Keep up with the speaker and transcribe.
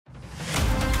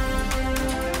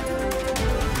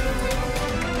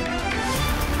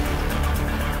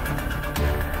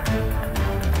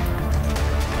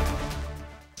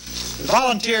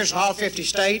Volunteers in all 50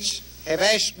 states have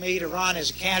asked me to run as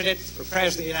a candidate for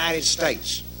President of the United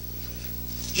States.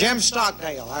 Jim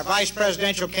Stockdale, our vice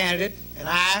presidential candidate, and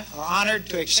I are honored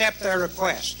to accept their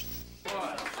request.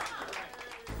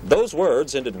 Those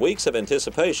words ended weeks of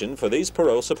anticipation for these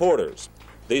Perot supporters.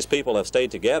 These people have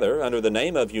stayed together under the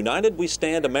name of United We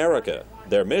Stand America.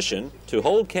 Their mission, to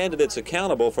hold candidates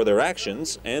accountable for their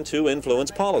actions and to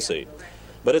influence policy.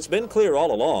 But it's been clear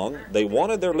all along, they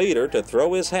wanted their leader to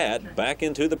throw his hat back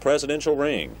into the presidential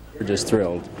ring. We're just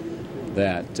thrilled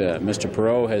that Mr.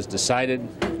 Perot has decided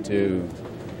to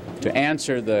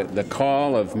answer the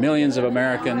call of millions of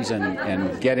Americans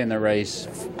and get in the race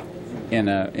in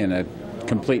a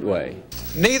complete way.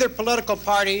 Neither political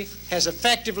party has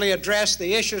effectively addressed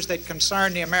the issues that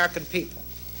concern the American people.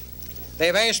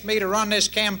 They've asked me to run this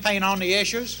campaign on the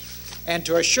issues and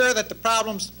to assure that the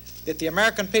problems that the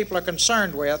American people are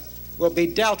concerned with will be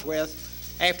dealt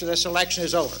with after this election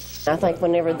is over. I think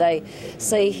whenever they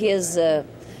see his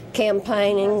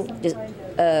campaigning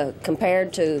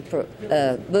compared to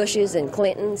Bush's and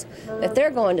Clinton's, that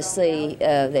they're going to see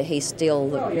that he's still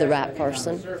the right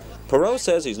person. Perot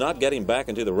says he's not getting back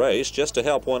into the race just to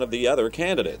help one of the other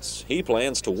candidates. He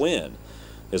plans to win.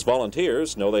 His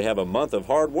volunteers know they have a month of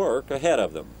hard work ahead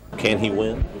of them. Can he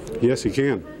win? Yes, he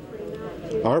can.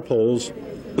 Our polls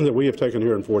that we have taken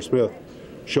here in Fort Smith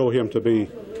show him to be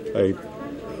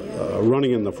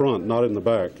running in the front, not in the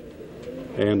back.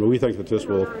 And we think that this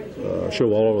will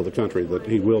show all over the country that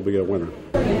he will be a winner.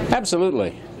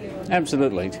 Absolutely.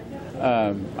 Absolutely.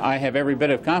 I have every bit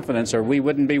of confidence or we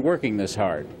wouldn't be working this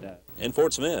hard. In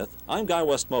Fort Smith, I'm Guy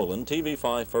Westmoreland,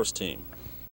 TV5 First Team.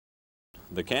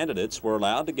 The candidates were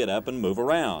allowed to get up and move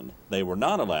around. They were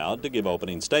not allowed to give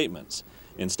opening statements.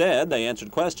 Instead, they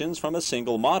answered questions from a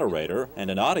single moderator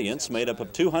and an audience made up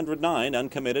of 209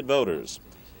 uncommitted voters.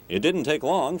 It didn't take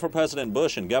long for President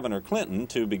Bush and Governor Clinton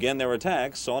to begin their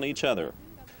attacks on each other.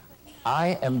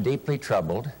 I am deeply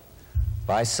troubled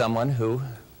by someone who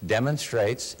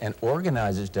demonstrates and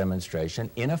organizes demonstration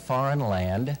in a foreign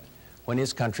land when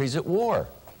his country's at war.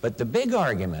 But the big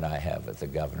argument I have with the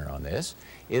governor on this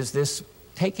is this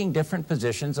taking different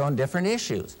positions on different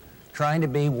issues, trying to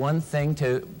be one thing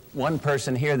to one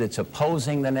person here that's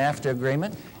opposing the NAFTA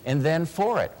agreement and then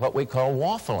for it, what we call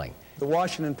waffling. The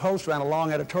Washington Post ran a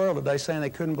long editorial today saying they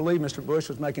couldn't believe Mr. Bush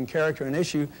was making character an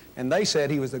issue, and they said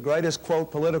he was the greatest,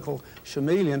 quote, political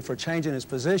chameleon for changing his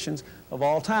positions of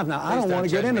all time. Now, I don't want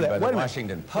to get into that. Wait a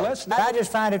Washington Post. I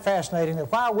just find it fascinating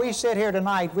that while we sit here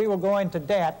tonight, we will go into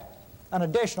debt an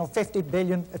additional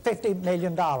 $50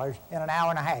 million in an hour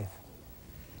and a half.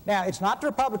 Now, it's not the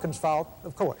Republicans' fault,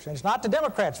 of course, and it's not the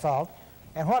Democrats' fault,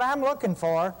 and what I'm looking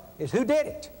for is who did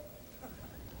it.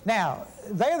 Now,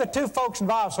 they're the two folks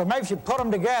involved, so maybe if you put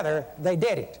them together, they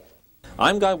did it.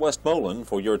 I'm Guy Westmoreland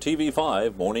for your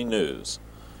TV5 Morning News.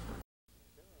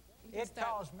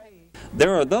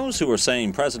 There are those who are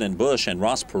saying President Bush and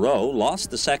Ross Perot lost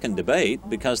the second debate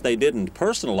because they didn't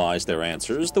personalize their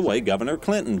answers the way Governor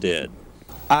Clinton did.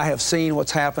 I have seen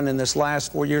what's happened in this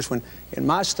last 4 years when, in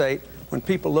my state, when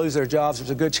people lose their jobs, there's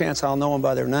a good chance I'll know them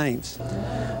by their names.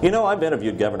 You know, I've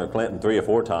interviewed Governor Clinton 3 or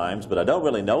 4 times, but I don't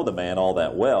really know the man all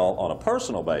that well on a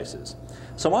personal basis.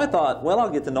 So I thought, well, I'll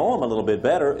get to know him a little bit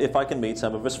better if I can meet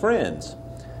some of his friends.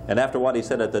 And after what he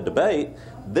said at the debate,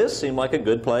 this seemed like a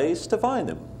good place to find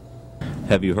him.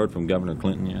 Have you heard from Governor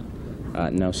Clinton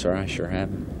yet? No, sir, I sure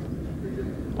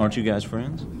haven't. Aren't you guys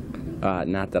friends?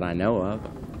 Not that I know of.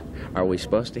 Are we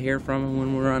supposed to hear from him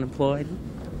when we're unemployed?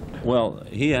 Well,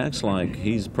 he acts like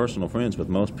he's personal friends with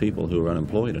most people who are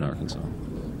unemployed in Arkansas.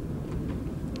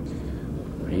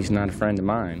 He's not a friend of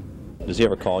mine. Does he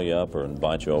ever call you up or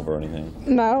invite you over or anything?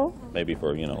 No. Maybe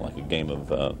for, you know, like a game of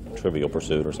Trivial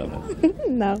Pursuit or something?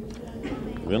 No.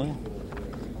 Really?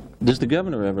 Does the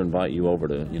governor ever invite you over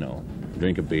to, you know,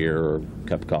 drink a beer or a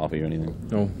cup of coffee or anything?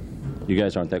 No. You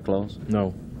guys aren't that close?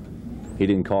 No. He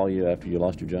didn't call you after you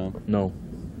lost your job? No.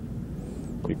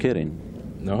 You're kidding.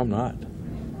 No, I'm not.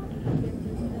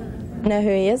 I know who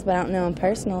he is, but I don't know him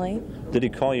personally. Did he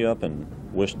call you up and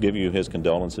give you his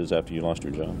condolences after you lost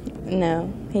your job?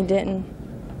 No, he didn't.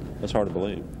 That's hard to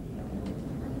believe.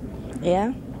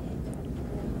 Yeah?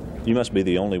 You must be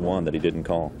the only one that he didn't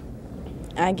call.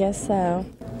 I guess so.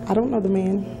 I don't know the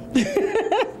man.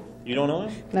 You don't know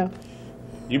him? No.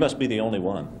 You must be the only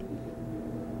one.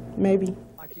 Maybe.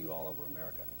 Like you all over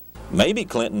America. Maybe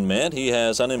Clinton meant he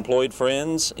has unemployed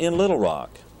friends in Little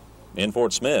Rock. In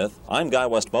Fort Smith, I'm Guy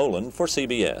Westmoreland for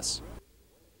CBS.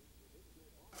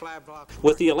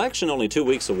 With the election only 2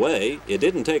 weeks away, it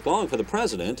didn't take long for the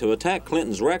president to attack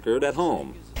Clinton's record at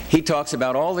home. He talks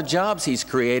about all the jobs he's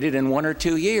created in 1 or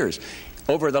 2 years.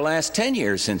 Over the last 10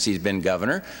 years since he's been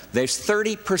governor, there's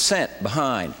 30%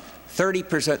 behind.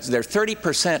 30%, they're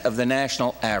 30% of the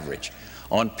national average.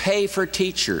 On pay for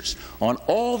teachers, on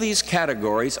all these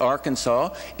categories,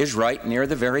 Arkansas is right near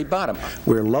the very bottom.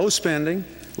 We're low spending,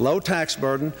 low tax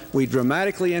burden, we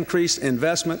dramatically increased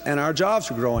investment, and our jobs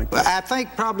are growing. I think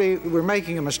probably we're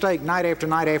making a mistake night after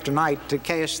night after night to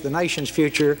cast the nation's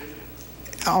future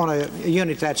on a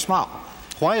unit that small.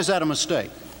 Why is that a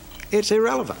mistake? It's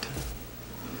irrelevant.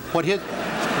 What hit?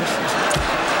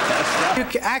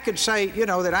 I could say, you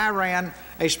know, that I ran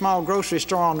a small grocery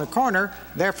store on the corner,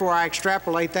 therefore I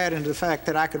extrapolate that into the fact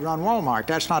that I could run Walmart.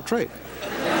 That's not true.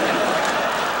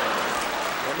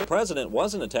 The president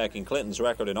wasn't attacking Clinton's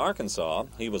record in Arkansas.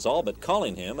 He was all but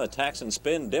calling him a tax and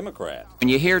spend Democrat. When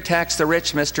you hear tax the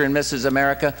rich, Mr. and Mrs.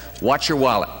 America, watch your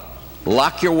wallet.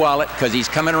 Lock your wallet, because he's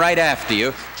coming right after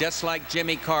you, just like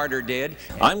Jimmy Carter did.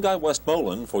 I'm Guy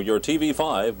Westmoreland for your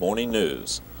TV5 Morning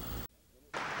News.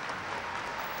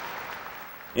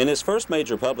 In his first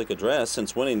major public address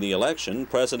since winning the election,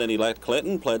 President-elect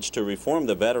Clinton pledged to reform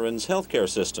the veterans' health care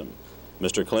system.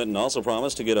 Mr. Clinton also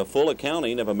promised to get a full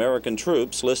accounting of American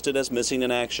troops listed as missing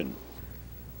in action.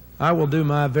 I will do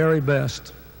my very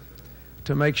best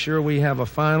to make sure we have a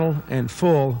final and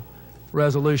full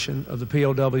resolution of the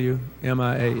POW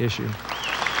MIA issue.